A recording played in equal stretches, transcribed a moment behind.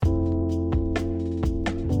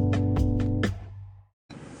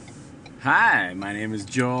Hi, my name is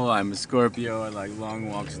Joel. I'm a Scorpio. I like long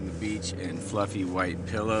walks on the beach and fluffy white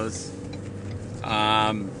pillows.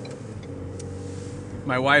 My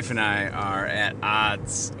wife and I are at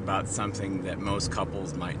odds about something that most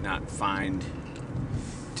couples might not find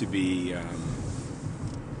to be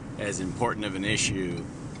as important of an issue,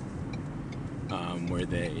 where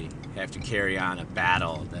they have to carry on a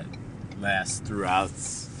battle that lasts throughout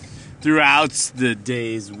the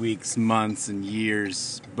days, weeks, months, and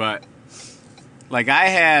years. But like, I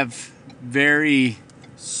have very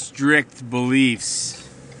strict beliefs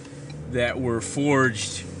that were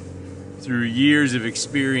forged through years of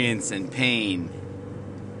experience and pain.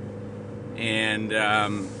 And,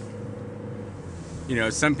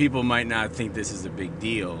 some people might not think this is a big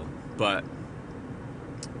deal, but...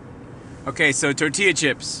 Okay, so tortilla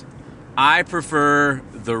chips. I prefer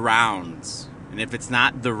the rounds. And if it's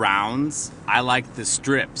not the rounds, I like the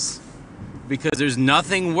strips. Because there's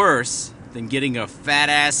nothing worse than getting a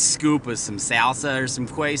fat-ass scoop of some salsa or some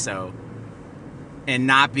queso and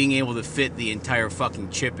not being able to fit the entire fucking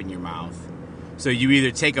chip in your mouth. So you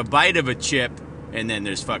either take a bite of a chip and then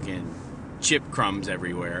there's fucking chip crumbs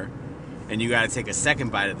everywhere, and you gotta take a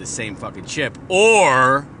second bite of the same fucking chip,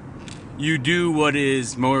 or you do what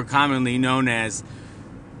is more commonly known as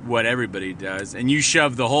what everybody does, and you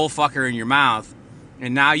shove the whole fucker in your mouth,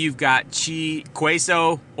 and now you've got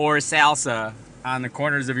queso or salsa on the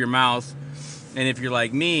corners of your mouth. And if you're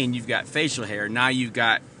like me and you've got facial hair, now you've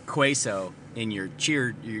got queso in your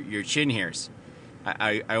chin hairs.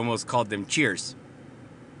 I almost called them cheers.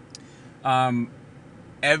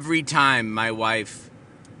 Every time my wife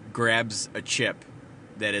grabs a chip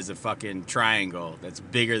that is a fucking triangle that's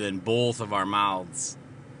bigger than both of our mouths,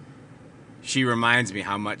 she reminds me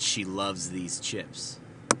how much she loves these chips.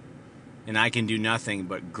 And I can do nothing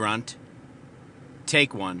but grunt,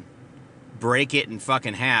 take one, break it in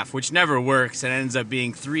fucking half, which never works. It ends up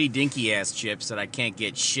being 3 dinky ass chips that I can't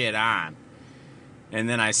get shit on. And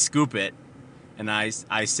then I scoop it, and I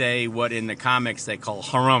say what in the comics they call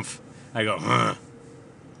harumph. I go, huh.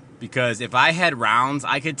 Because if I had rounds,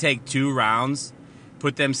 I could take 2 rounds,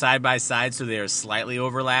 put them side by side so they are slightly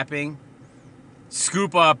overlapping,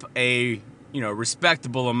 scoop up a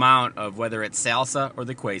respectable amount of whether it's salsa or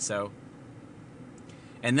the queso,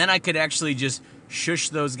 and then I could actually just shush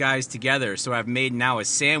those guys together. So I've made now a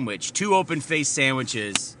sandwich, 2 open-faced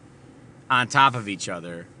sandwiches on top of each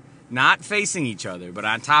other. Not facing each other, but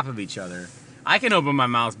on top of each other. I can open my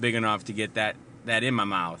mouth big enough to get that in my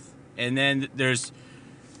mouth. And then there's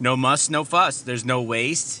no muss, no fuss. There's no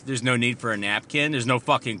waste. There's no need for a napkin. There's no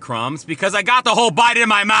fucking crumbs because I got the whole bite in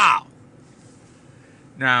my mouth.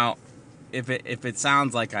 Now, if it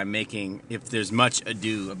sounds like if there's much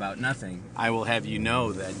ado about nothing, I will have you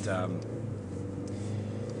know that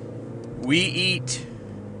we eat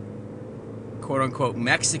quote-unquote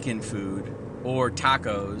Mexican food or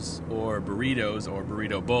tacos or burritos or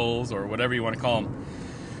burrito bowls or whatever you want to call them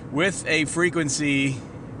with a frequency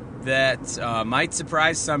that might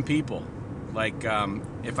surprise some people. Like,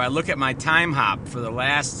 if I look at my time hop for the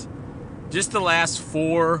last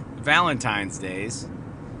 4 Valentine's Days,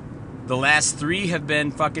 the last 3 have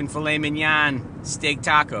been fucking filet mignon steak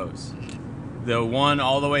tacos. The one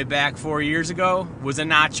all the way back 4 years ago was a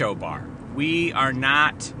nacho bar. We are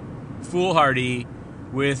not foolhardy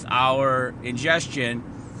with our ingestion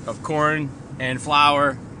of corn and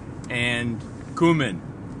flour and cumin.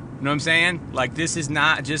 You know what I'm saying? Like, this is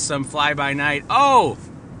not just some fly-by-night, oh,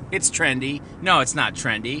 it's trendy. No, it's not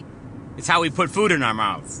trendy. It's how we put food in our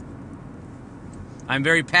mouths. I'm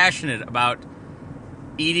very passionate about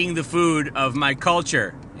eating the food of my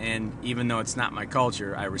culture. And even though it's not my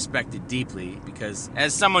culture, I respect it deeply because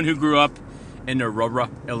as someone who grew up in Aurora,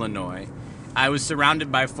 Illinois, I was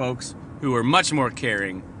surrounded by folks who were much more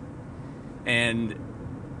caring and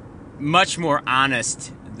much more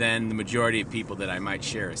honest than the majority of people that I might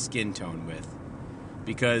share a skin tone with,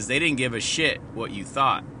 because they didn't give a shit what you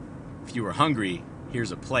thought. If you were hungry,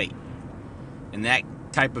 here's a plate. And that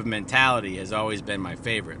type of mentality has always been my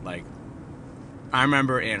favorite. Like, I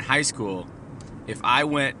remember in high school, if I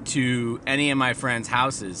went to any of my friends'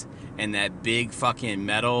 houses and that big fucking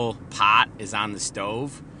metal pot is on the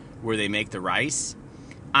stove where they make the rice,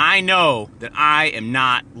 I know that I am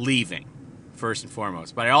not leaving, first and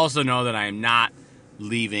foremost. But I also know that I am not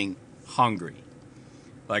leaving hungry.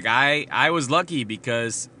 Like, I was lucky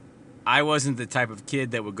because I wasn't the type of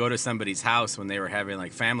kid that would go to somebody's house when they were having,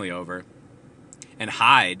 like, family over and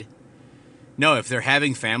hide. No, if they're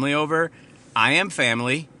having family over, I am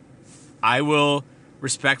family. I will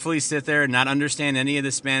respectfully sit there and not understand any of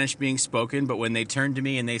the Spanish being spoken, but when they turn to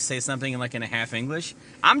me and they say something in a half English,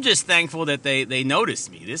 I'm just thankful that they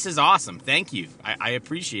noticed me. This is awesome. Thank you. I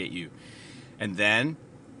appreciate you. And then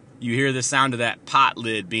you hear the sound of that pot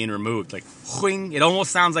lid being removed. Like, whing. It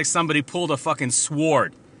almost sounds like somebody pulled a fucking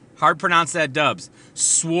sword. Hard pronounce that, Dubs.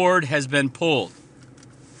 Sword has been pulled.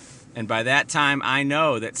 And by that time, I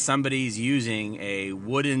know that somebody's using a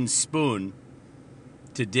wooden spoon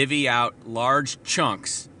to divvy out large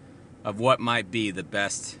chunks of what might be the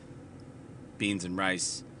best beans and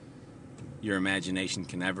rice your imagination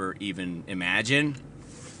can ever even imagine.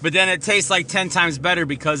 But then it tastes like 10 times better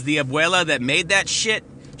because the abuela that made that shit,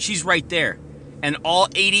 she's right there. And all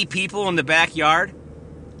 80 people in the backyard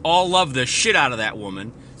all love the shit out of that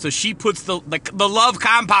woman. So she puts the love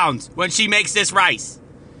compounds when she makes this rice.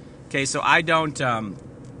 Okay, so I don't,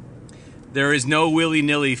 there is no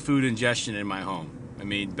willy-nilly food ingestion in my home. I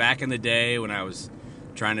mean, back in the day when I was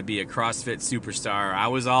trying to be a CrossFit superstar, I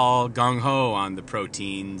was all gung-ho on the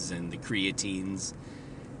proteins and the creatines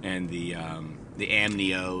and the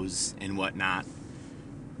amnios and whatnot.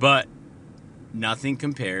 But nothing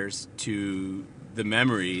compares to the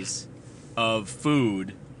memories of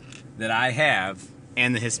food that I have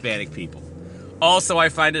and the Hispanic people. Also, I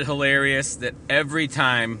find it hilarious that every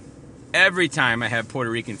time I have Puerto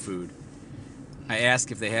Rican food, I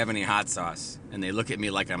ask if they have any hot sauce, and they look at me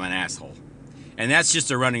like I'm an asshole. And that's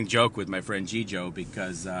just a running joke with my friend Gijo,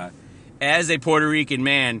 because as a Puerto Rican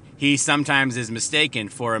man, he sometimes is mistaken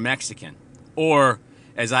for a Mexican. Or,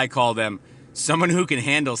 as I call them, someone who can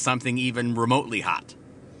handle something even remotely hot.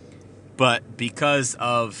 But because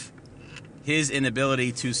of his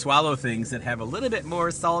inability to swallow things that have a little bit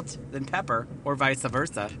more salt than pepper, or vice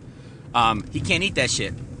versa, he can't eat that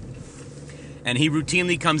shit. And he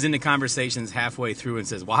routinely comes into conversations halfway through and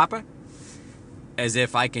says, "Wahapa?" As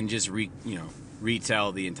if I can just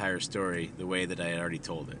retell the entire story the way that I had already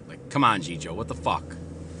told it. Like, come on, Gijo, what the fuck?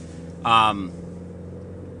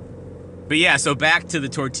 But yeah, so back to the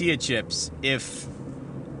tortilla chips. If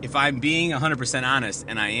I'm being 100% honest,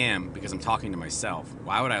 and I am, because I'm talking to myself,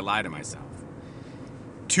 why would I lie to myself?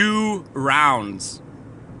 2 rounds,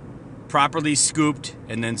 properly scooped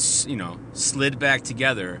and then, slid back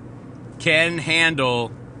together, can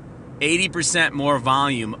handle 80% more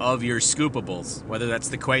volume of your scoopables, whether that's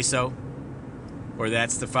the queso, or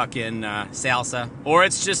that's the fucking salsa, or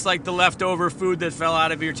it's just like the leftover food that fell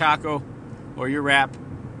out of your taco, or your wrap,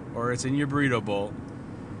 or it's in your burrito bowl.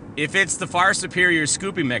 If it's the far superior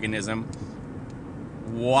scooping mechanism,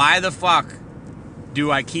 why the fuck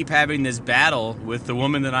do I keep having this battle with the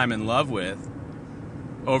woman that I'm in love with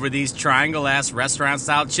over these triangle-ass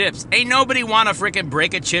restaurant-style chips? Ain't nobody want to frickin'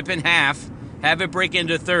 break a chip in half, have it break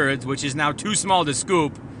into thirds, which is now too small to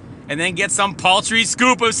scoop, and then get some paltry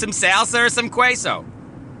scoop of some salsa or some queso.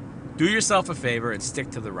 Do yourself a favor and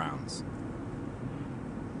stick to the rounds.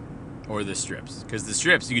 Or the strips. Because the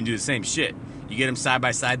strips, you can do the same shit. You get them side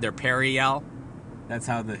by side, they're parallel. That's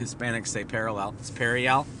how the Hispanics say parallel. It's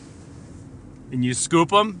parallel. And you scoop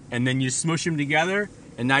them, and then you smoosh them together,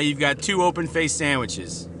 and now you've got 2 open-faced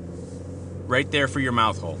sandwiches right there for your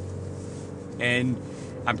mouth hole. And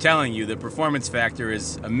I'm telling you, the performance factor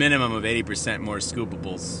is a minimum of 80% more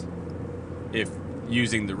scoopables if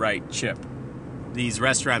using the right chip. These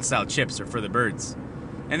restaurant-style chips are for the birds.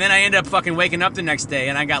 And then I end up fucking waking up the next day,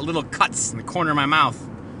 and I got little cuts in the corner of my mouth.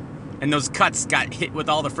 And those cuts got hit with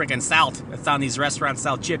all the frickin' salt that's on these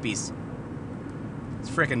restaurant-style chippies. It's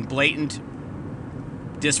frickin' blatant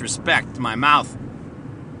disrespect to my mouth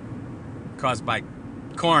caused by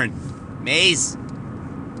corn, maize,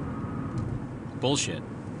 bullshit.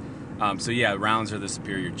 So yeah, rounds are the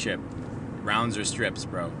superior chip. Rounds are strips,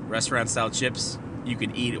 bro. Restaurant-style chips, you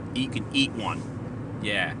can eat one.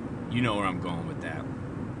 Yeah, you know where I'm going with that.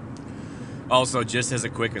 Also, just as a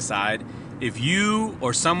quick aside, if you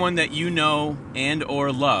or someone that you know and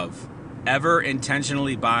or love ever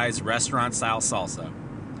intentionally buys restaurant-style salsa,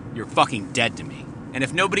 you're fucking dead to me. And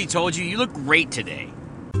if nobody told you, you look great today.